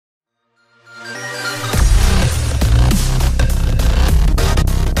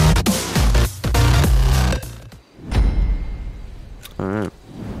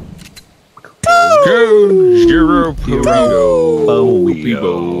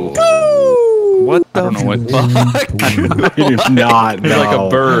What the? I don't know what fuck. I do not know. Like a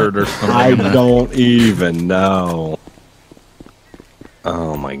bird or something. I don't even know.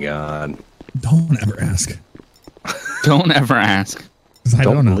 Oh my god. Don't ever ask. Don't ever ask. I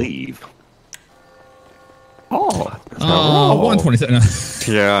don't know. Leave. Oh. 127.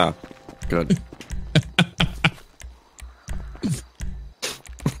 Yeah. Good.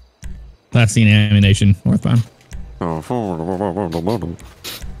 Last scene ammunition. Northbound. Oh.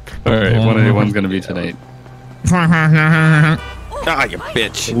 All right, 181's gonna be tonight. Ah, you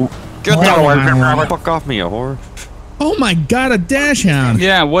bitch. Get the fuck off me, you whore. Oh my god, a dash hound.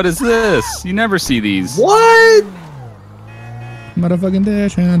 Yeah, what is this? You never see these. What? Motherfucking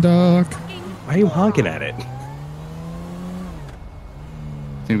dash hound dog. Why are you honking at it? I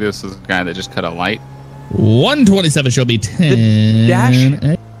think this is a guy that just cut a light. 127 shall be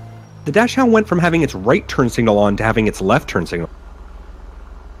 10. The dash hound went from having its right turn signal on to having its left turn signal.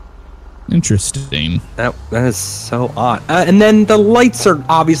 Interesting. That is so odd. And then the lights are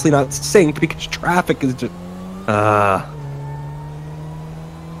obviously not synced because traffic is just... yeah.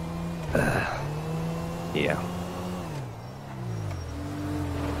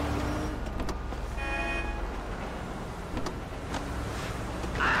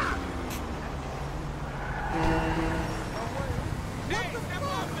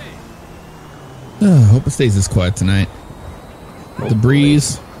 Hope it stays this quiet tonight. The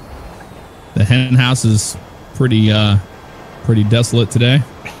breeze. The hen house is pretty desolate today.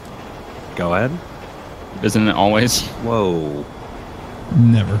 Go ahead. Isn't it always? Whoa.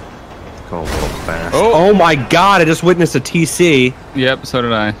 Never. Go a little fast. Oh my god, I just witnessed a TC. Yep, so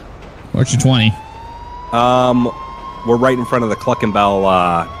did I. What's your 20? We're right in front of the Cluck and Bell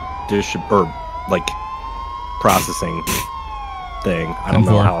dish or like processing thing. I don't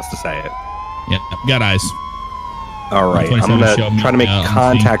know how else to say it. Yeah, got eyes. All right, I'm gonna try to make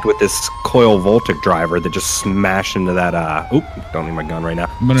contact with this coil Voltic driver that just smashed into that. Oop! Don't need my gun right now.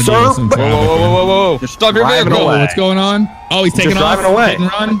 Sir, whoa! Just stop your vehicle! What's going on? Oh, he's taking off. Driving away.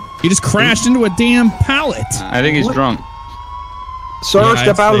 Run. He just crashed into a damn pallet. I think he's drunk. Sir,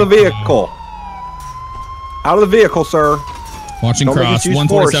 step out of the vehicle. Out of the vehicle, sir. Watching cross.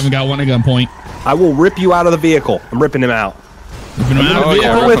 127 got one at gunpoint. I will rip you out of the vehicle. I'm ripping him out. Ripping him out of the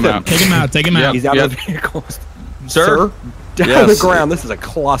vehicle. With him. Take him out. Take him out. He's out of the vehicle. Sir? Down on the ground. This is a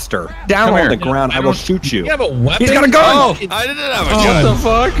cluster. Down on the ground. I will shoot you. You have a weapon? He's got a gun! Oh, I didn't have a gun. What the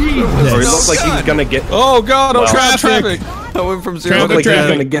fuck? Or he looks like he's gonna get... Oh god, traffic! I went from 0 to Like he's 10.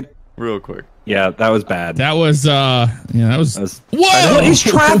 gonna get... Real quick. Yeah, that was bad. That was, that was... Whoa! What is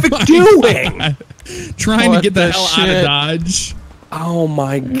traffic doing? Trying to get the hell out of Dodge. Oh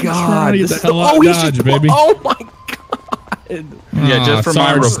my god. Trying to get the hell out of Dodge, baby. Oh my god. Yeah, just from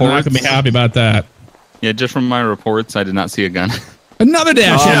my reports. I'm not gonna be happy about that. Yeah, just from my reports, I did not see a gun. Another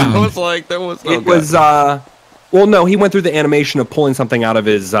dash Yeah, out. it was like, there was no It was, well, no, he went through the animation of pulling something out of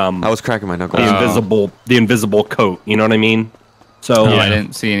his, I was cracking my knuckles. the invisible coat, you know what I mean? So, I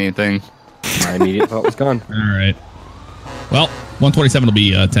didn't see anything. my immediate thought was gone. All right. Well, 127 will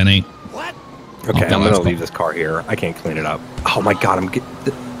be 10-8. What? Okay, I'm gonna leave this car here. I can't clean it up. Oh my god, I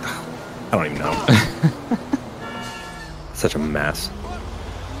don't even know. Such a mess.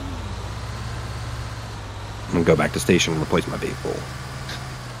 I'm gonna go back to station and replace my vehicle.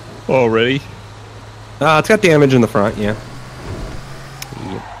 Already? It's got damage in the front, yeah.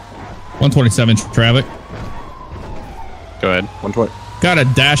 127 traffic. Go ahead. 120. Got a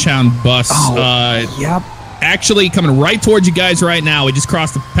dash hound bus. Yep. Actually coming right towards you guys right now. We just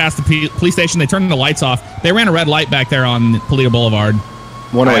crossed past the police station. They turned the lights off. They ran a red light back there on Polito Boulevard.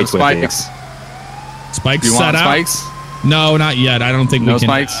 108 spikes. Spikes you set want out? Spikes? No, not yet. I don't think no we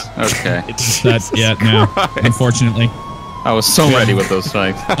can. Spikes? Okay. Not yet, no. Unfortunately. I was so ready with those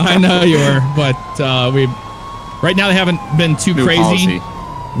spikes. I know you were, but right now they haven't been too New crazy. Policy.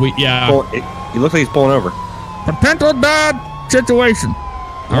 He looks like he's pulling over. Potential bad situation.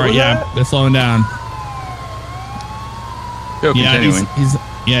 All right, they're slowing down. Still continuing.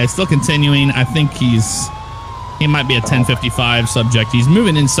 He's still continuing. I think he might be a 1055 subject. He's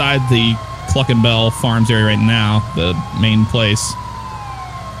moving inside the Cluck and Bell Farms area right now, the main place.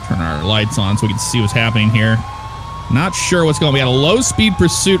 Turn our lights on so we can see what's happening here. Not sure what's going on. We got a low-speed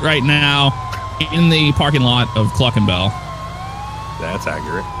pursuit right now in the parking lot of Cluck and Bell. That's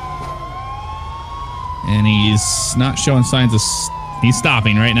accurate. And he's not showing signs of... He's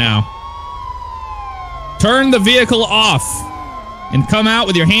stopping right now. Turn the vehicle off and come out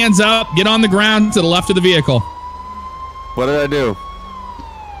with your hands up. Get on the ground to the left of the vehicle. What did I do?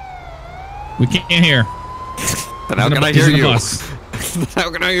 We can't hear. Then how can I hear you? How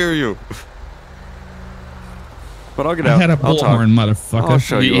can I hear you? but I'll get I out. had a I'll talk. bullhorn, motherfucker. I'll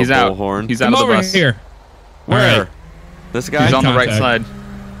show you He's a out. bullhorn. He's out Come of the over bus. here. Where? Right. This guy? He's on the right Contact. side.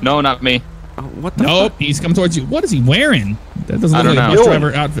 No, not me. Oh, what the Nope, fuck? he's coming towards you. What is he wearing? That doesn't I look don't like a know. bus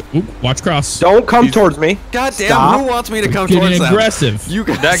driver outfit. Oop, watch cross. Don't come towards me. God damn, Stop. who wants me to come Getting towards them? aggressive. You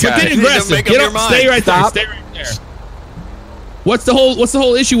guys That guy. Getting need to aggressive. make up Get your up. mind. Stay right Stop. there. Stay right there. What's the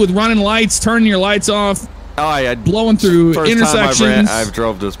whole issue with running lights, turning your lights off, Oh, I blowing through first intersections? time I've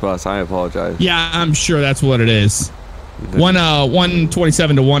drove this bus. I apologize. Yeah, I'm sure that's what it is.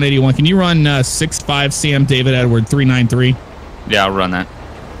 127 to 181. Can you run 65 Sam David Edward 393? Yeah, I'll run that.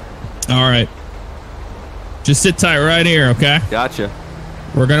 All right. Just sit tight right here, okay? Gotcha.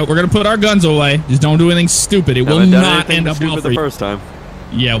 We're gonna put our guns away. Just don't do anything stupid. It will Haven't done not anything end up well stupid for the you. first time.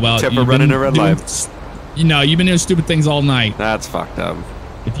 Yeah, well, Except for you've running been a red doing light. You know, you've been doing stupid things all night. That's fucked up.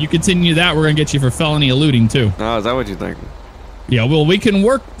 If you continue that, we're gonna get you for felony eluding too. Oh, is that what you think? Yeah, well, we can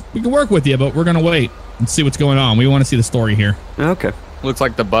work with you, but we're gonna wait and see what's going on. We want to see the story here. Okay. Looks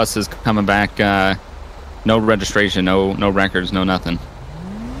like the bus is coming back. No registration, no records, no nothing.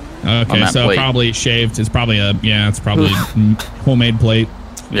 Okay, that so plate. probably shaved. It's probably it's probably homemade plate.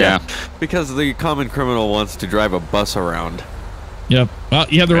 Yeah. Because the common criminal wants to drive a bus around. Yep. Well,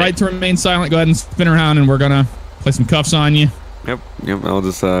 you have the right to remain silent. Go ahead and spin around, and we're gonna play some cuffs on you. Yep. I'll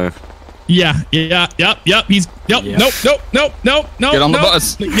just Yep. He's nope. Yep. Nope. Get on the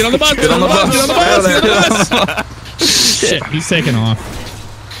bus. Get on the bus. Get on the bus. Get on the bus. Get on the bus. Shit, he's taking off.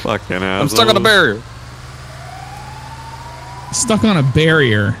 fucking ass. I'm stuck on a barrier. Stuck on a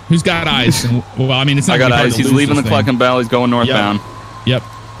barrier. Who's got eyes? Well, I mean, it's not. I got gonna be hard eyes. to He's lose leaving the this thing. Clucking Bell. He's going northbound. Yep.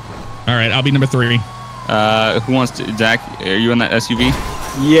 All right, I'll be number 3. Who wants to? Zach, are you in that SUV?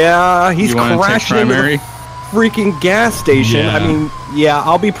 Yeah, he's You want to take crashing into primary? the freaking gas station. Yeah. I mean, yeah,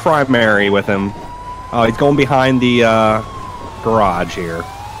 I'll be primary with him. Oh, he's going behind the garage here.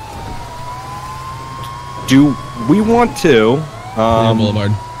 Do we want to,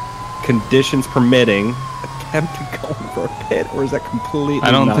 Boulevard. conditions permitting, attempt to go for a pit, or is that completely?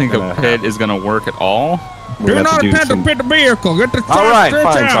 I don't not think a gonna pit happen? is going to work at all. We're gonna have to do some- pit the vehicle. Get the All right,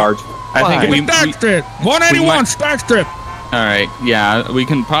 fine, Sarge. I think Fine. we Stack strip. 181 might- stack strip. All right. Yeah, we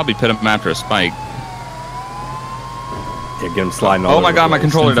can probably pit him after a spike. Yeah, get him sliding all Oh my over God, the my place.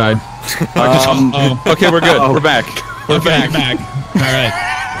 controller died. Oh, Okay, we're good. Uh-oh. We're back. We're back. back. All right.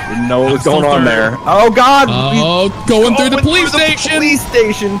 Didn't know what was Still going on third. there. Oh God! Oh, going through the police station. Police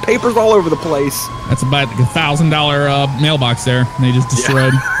station. Papers all over the place. That's about like $1,000 mailbox there. They just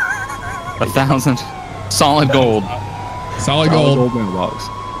destroyed. 1,000. Solid gold. Solid gold. Old mailbox.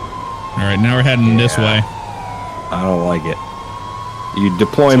 All right, now we're heading this way. I don't like it. You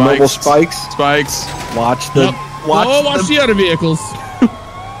deploying mobile spikes? Spikes. Watch the. Yep. Watch the other vehicles.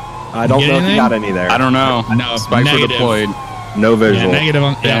 I don't Get know if anything? you got any there. I don't know. No, Spikes were negative. deployed. No Yeah, visual. negative.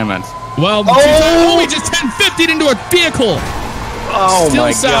 Damn it. Well, we just 1050'd into a vehicle. Oh Still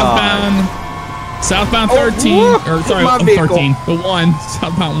my southbound. God. Southbound Oh, 13. look, Or sorry, my I'm vehicle. 13. The 1.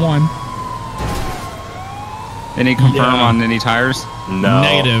 Southbound 1. Any confirm Yeah. on any tires? No.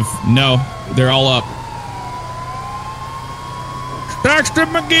 Negative. No. They're all up. Stock strip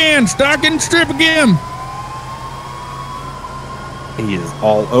again. Stock and strip again. He is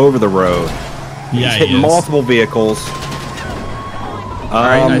all over the road. Yeah, He's he hitting is. multiple vehicles. All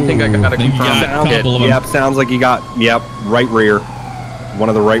right, I think I got to think you confirm got that a hit. couple of them. Yep, sounds like you got. Yep, right rear. One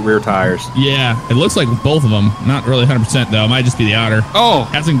of the right rear tires. Yeah, it looks like both of them. Not really 100% though. It might just be the outer. Oh,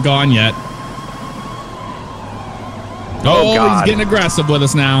 Hasn't gone yet. Oh, God. He's getting aggressive with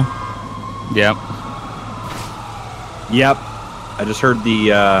us now. yep. Yep. I just heard the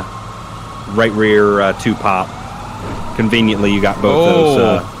right rear 2 pop. Conveniently, you got both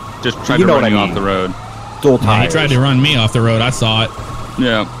those Just tried you to know run what you I off mean. the road. dual Yeah, tires. he tried to run me off the road. I saw it.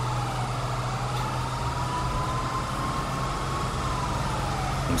 Yeah.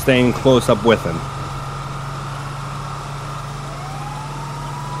 I'm staying close up with him.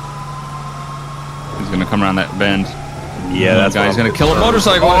 He's going to come around that bend. Yeah, that's Guy's what I'm going to kill a concerned.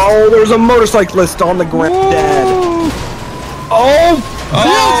 motorcyclist. Oh, there's a motorcyclist on the ground dead. Oh!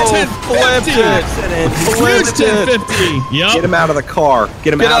 Flipped it. Accident. Huge Flipped it. 1050. Yep. Get him out of the car.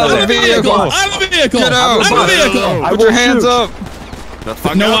 Get him Get out of out of the there. vehicle. Out of the vehicle. Get out. Out of the vehicle. I Put will your hands shoot.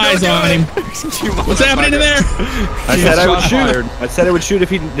 up. No eyes on him. What's happening in there? I said I would Shot shoot. fired. I said I would shoot if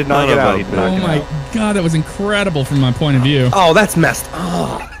he did not get out. He did not Oh get my out. god, that was incredible from my point of view. Oh, that's messed.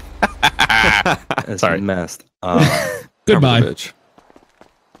 Oh, that's Sorry. messed. Goodbye. Bitch.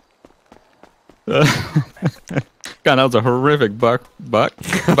 God, that was a horrific buck crash.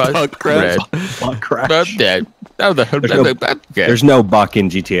 red. Butt crash. Buck dead. That was a horrific buck dead. There's no buck in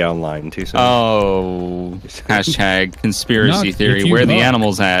GTA Online, too. So Oh, hashtag conspiracy Not theory. if you Where the buck.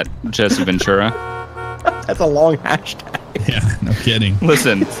 animals at, Jesse Ventura? That's a long hashtag. Yeah, no kidding.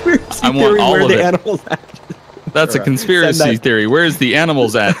 Listen, Conspiracy I want theory all where of the it. animals at. That's a Send conspiracy that. theory. Where's the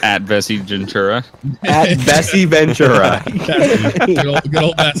animals at Bessie Ventura? At Bessie Ventura. Good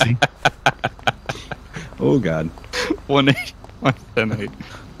old Bessie. Oh God. 1-8. 1-10-8.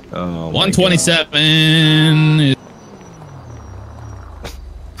 Oh. 127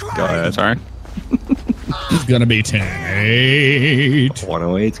 Go ahead. Sorry. is gonna be 10-8.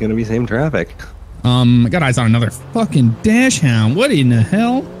 108 is gonna be same traffic. I got eyes on another fucking dash hound. What in the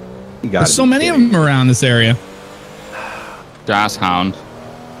hell? You got There's so many of them around this area. Das Hound.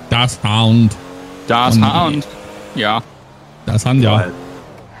 Das Hound. Das Hound. Yeah. Das Hound, Go ja. ahead.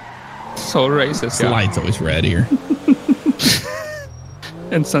 So racist. This Yeah. light's always red here.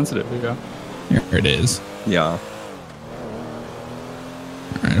 Insensitive. Yeah. Here it is. Yeah. All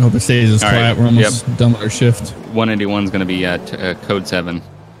right, I hope it stays as All quiet. right, We're almost done with our shift. 181 is going to be at code 7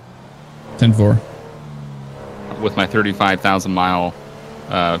 10-4. with my 35,000 mile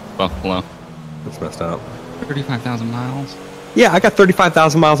Buffalo. That's messed up. 35,000 miles. Yeah, I got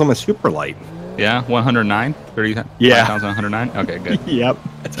 35,000 miles on my super light. Yeah, 109. 35,109. Okay, good. Yep.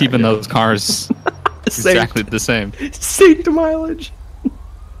 Keeping those cars Same. exactly the same. Same to mileage.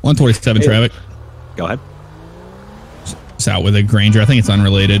 127 traffic. Go ahead. It's out with a Granger. I think it's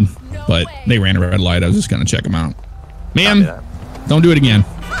unrelated, but they ran a red light. I was just going to check them out. Ma'am, don't do it again.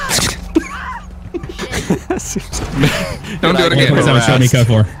 Don't do it again. 127 showed me code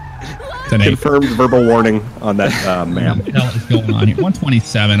 4. 10-8. Confirmed verbal warning on that, ma'am. What the hell is going on here?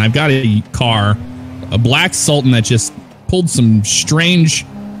 127. I've got a car, a black Sultan that just pulled some strange.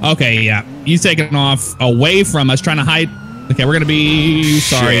 Okay, yeah. He's taking off away from us, trying to hide. Okay, we're going to be.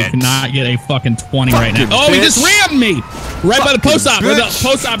 Sorry, Shit. cannot get a fucking 20 right now. Oh, he just rammed me! Right by the post op. bitch. The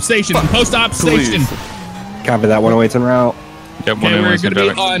post op station. Post op station. Copy that. 108's en route. Yep, Okay, we're going to be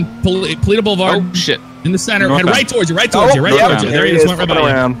on Polita Boulevard Oh, shit. in the center. Northbound. Head right towards you, right towards you, right yep, towards you. There he he just is, went right flipping by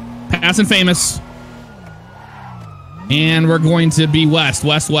you. around. Passing Famous. And we're going to be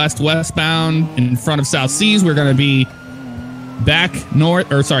westbound in front of South Seas. We're going to be back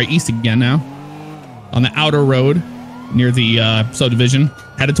east again now on the outer road near the subdivision,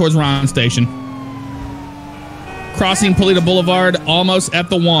 headed towards Ron Station. Crossing Polita Boulevard, almost at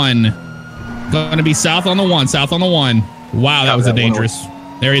the 1. Going to be south on the 1. Wow, that was a dangerous.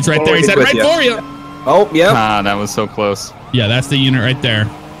 There he is right there. He's headed right for you. Oh, yep. Ah, that was so close. Yeah, that's the unit right there.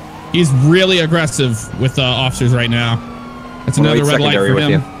 He's really aggressive with officers right now. That's another red light for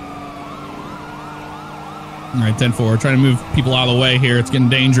him. All right, 10-4. Trying to move people out of the way here. It's getting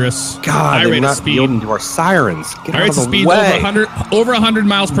dangerous. God, High they're rate of not speed. yielding to our sirens. Get High out rates of of the speed way. over 100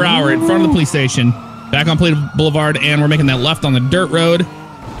 miles per hour in front of the police station. Back on Polita Boulevard, and we're making that left on the dirt road.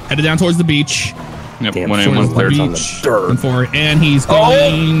 Headed down towards the beach. Yep, Damn, 181 Towards cleared. the on the beach. dirt. 10-4, and he's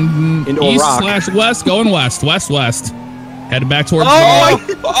going Into a east rock. / west, going west. Headed back towards That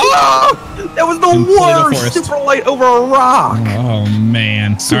was the In Polita worst. Forest. Super light over a rock. Oh,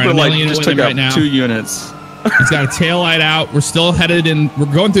 man. Super All right, light I'm just with took him out right now. 2 units. He's got a tail light out. We're still headed in.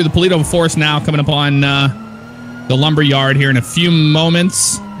 We're going through the Polita Forest now, coming up on the lumber yard here in a few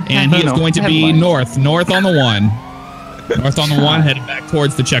moments. And he is going to be north on the 1. North on the 1, headed back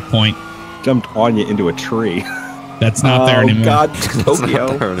towards the checkpoint. Jumped on you into a tree. That's not there anymore. Oh, God, It's not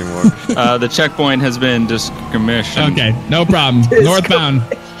Tokyo. there anymore. The checkpoint has been decommissioned. Okay, no problem.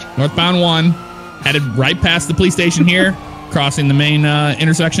 Northbound 1, headed right past the police station here, crossing the main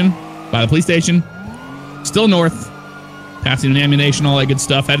intersection by the police station. Still north, passing an ammunition, all that good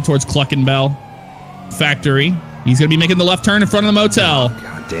stuff. Headed towards Cluckenbell Factory. He's going to be making the left turn in front of the motel.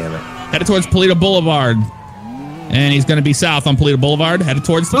 God damn it. Headed towards Polita Boulevard. And he's going to be south on Polita Boulevard, headed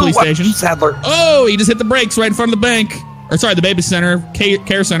towards the police station. Sadler. Oh, he just hit the brakes right in front of the bank. Or sorry, the baby center,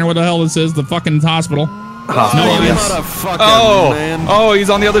 care center, what the hell this is, the fucking hospital. No eyes. Man. Oh, he's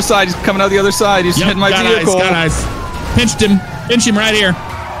on the other side. He's coming out the other side. He's Yep, hitting my got vehicle. eyes. Pinched him right here.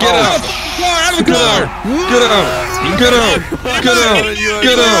 Get out. Out of the car! Get out. Get out. Get out.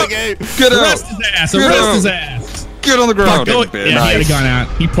 Get out. Get Arrest out. his ass! Get Arrest out. his ass! Get on the ground. Go, yeah, he had a gun out.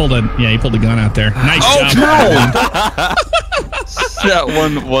 He pulled a gun out there. Nice job. That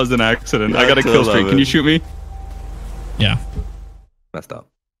one was an accident. I got a kill streak. Can you shoot me? Yeah. Messed up.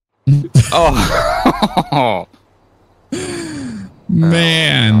 Oh.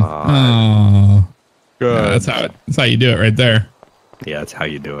 Man. Oh. Good. That's how you do it right there. Yeah, that's how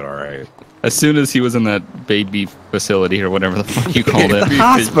you do it, all right. As soon as he was in that baby facility or whatever the fuck you called It's it. the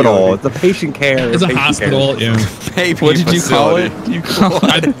hospital. It's the patient care. It's a patient hospital. care. Yeah. Baby What did you call it? facility. You call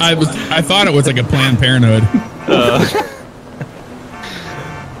it? I thought it was like a Planned Parenthood.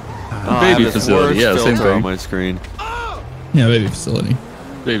 Baby facility. Yeah, same filter on thing. my screen. Yeah, baby facility.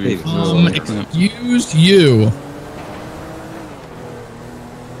 Baby. Excuse you.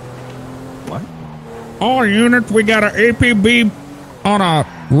 What? All units, we got an APB on a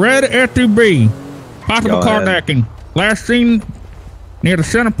red SUV. Possible Go ahead. carjacking. Last seen near the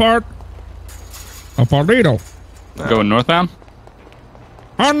center part of Palito. Going northbound?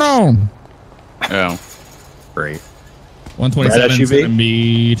 Unknown. Oh. Great. 127 is SUV? going to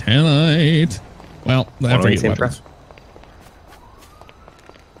be 10-8. Well, I forget what it is.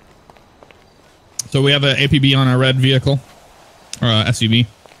 So we have an APB on our red vehicle. Or SUV.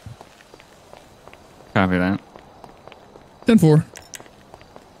 Copy that. 10-4.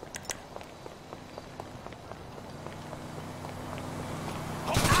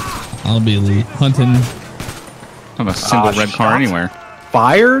 I'll be hunting. Not a single red car shots anywhere.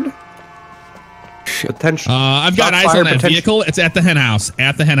 Fired? Potential. I've got Shots eyes on fired, that potential- vehicle. It's at the hen house.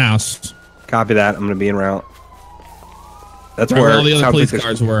 At the hen house. Copy that. I'm going to be en route. That's Where where all the other sounds police like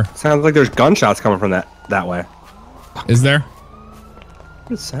cars were. Sounds like there's gunshots coming from that way. Is there?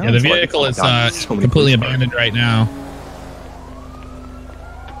 It sounds Yeah, the like- vehicle oh is God, so many completely police cars. abandoned right now.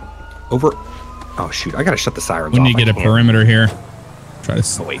 Over. Oh shoot! I gotta shut the sirens We off. need to get I a can't. perimeter here. Try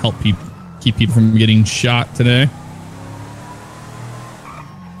to Oh, wait. help people, keep people from getting shot today.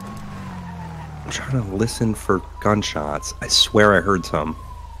 I'm trying to listen for gunshots. I swear I heard some.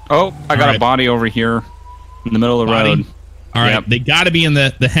 Oh, I got Alright. a body over here in the middle of the Body? road. All right, Yep. they got to be in the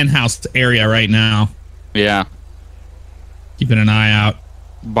hen house area right now. Yeah. Keeping an eye out.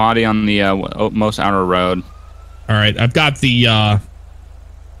 Body on the most outer road. All right, I've got the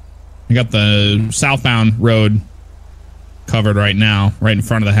southbound road covered right now, right in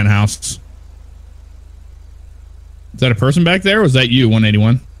front of the hen house. Is that a person back there? Or was that you,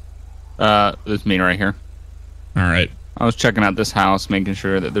 181? This is me right here. All right. I was checking out this house, making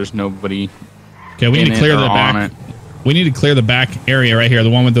sure that there's nobody Okay, we in need to it clear or the on back. it. We need to clear the back area right here, the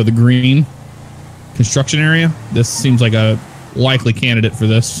one with the green construction area. This seems like a likely candidate for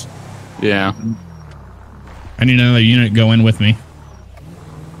this. Yeah. I need another unit go in with me.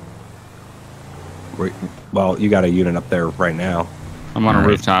 Well, you got a unit up there right now. I'm on a Alright.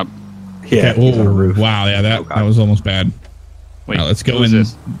 rooftop. Yeah, Okay, he's on a ooh, roof. wow, yeah, that Oh, God. that was almost bad. Wait, Now, let's go who is in.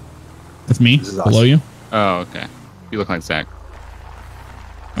 this? That's me, This is us. below you. Oh, okay. You look like Zach.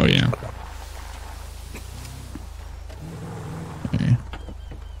 Oh, yeah. Okay.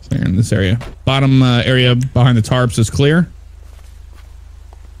 Clear in this area. Bottom area behind the tarps is clear.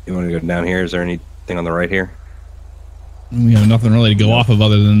 You want to go down here? Is there anything on the right here? We have nothing really to go off of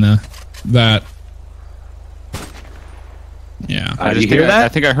other than that. Yeah. Did you hear that? I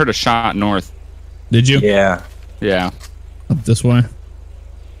think I heard a shot north. Did you? Yeah. Yeah. Up this way?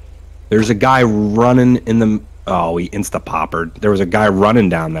 There's a guy running in the. Oh, he insta-poppered. There was a guy running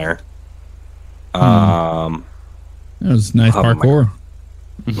down there. That was nice Oh, my parkour.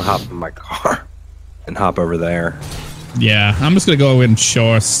 Hop in my car and hop over there. Yeah, I'm just going to go ahead and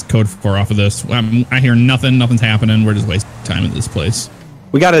show us code 4 off of this. I hear nothing. Nothing's happening. We're just wasting time at this place.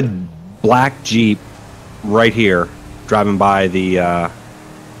 We got a black Jeep right here driving by the.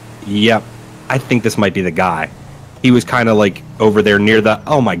 Yep. I think this might be the guy. He was kind of like over there near the.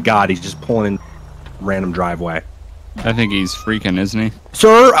 Oh my God, he's just pulling in random driveway. I think he's freaking, isn't he?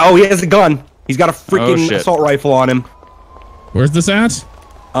 Sir, oh, he has a gun. He's got a freaking shit. assault rifle on him. Where's this at?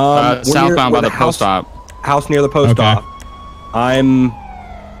 We're Southbound near by the house, post op. house near the post Okay. op. I'm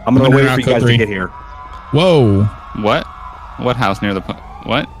gonna gonna wait route for you code guys 3. to get here. Whoa. What? What house near the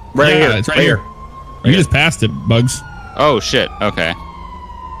what? Right Yeah, here. it's right here. You just passed it, Bugs. Oh shit. Okay.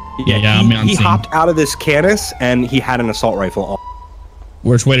 Yeah, I'm on he scene. hopped out of this canis and he had an assault rifle on.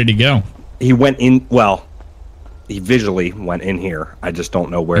 Which way did he go? He went in. Well, he visually went in here. I just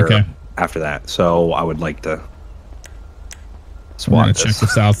don't know where Okay. after that. So I would like to We're swap gonna check this.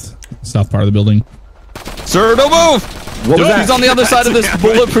 the south part of the building. Sir, don't move! What was that? He's on the other side of this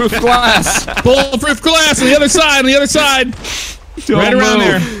bulletproof glass. Bulletproof glass on the other side. On the other side. Right around move.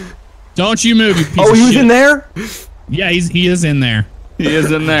 there. Don't you move, you piece Oh, of he was shit. in there. Yeah, he is in there. He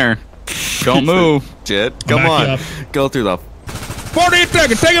is in there. Don't move. Shit. I'll Come back on. you up. Go through the. 40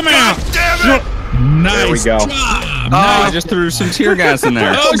 seconds. Take him out. Damn it! Nice There we go. job. Oh, Nice. I just threw some tear gas in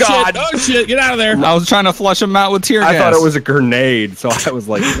there. Oh, God. shit. Oh, shit. Get out of there. I was trying to flush him out with tear gas. I thought it was a grenade, so I was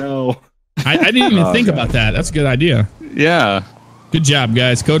like, no. I didn't even Oh, think God. about that. That's a good idea. Yeah. Good job,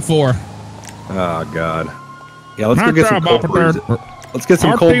 guys. Code 4. Oh God. Yeah, let's go Nice get some job, cold brews. officer. Let's get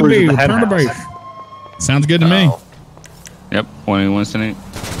some cold brews at the head return to house. base. Sounds good to me. Oh. Yep. 21 127 should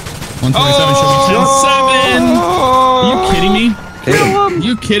be 10-7. Are you kidding me? Kill him.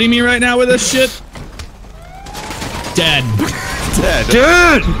 You kidding me right now with this shit? Dead. Dead.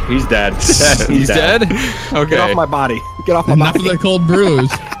 Dude! He's dead. He's dead? Get Okay. off my body. Get off my Enough body. of the cold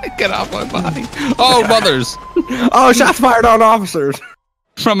brews. Get off my body. Oh, brothers. Oh, shots fired on officers.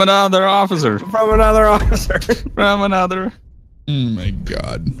 From another officer. From another officer. From another. Oh my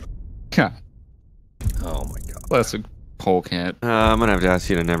god. God. Oh my god. Classic polecat. I'm gonna have to ask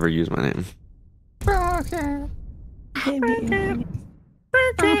you to never use my name.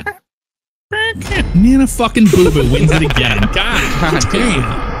 Nana fucking Boo Boo wins it again. God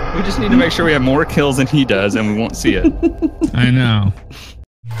damn. We just need to make sure we have more kills than he does, and we won't see it. I know.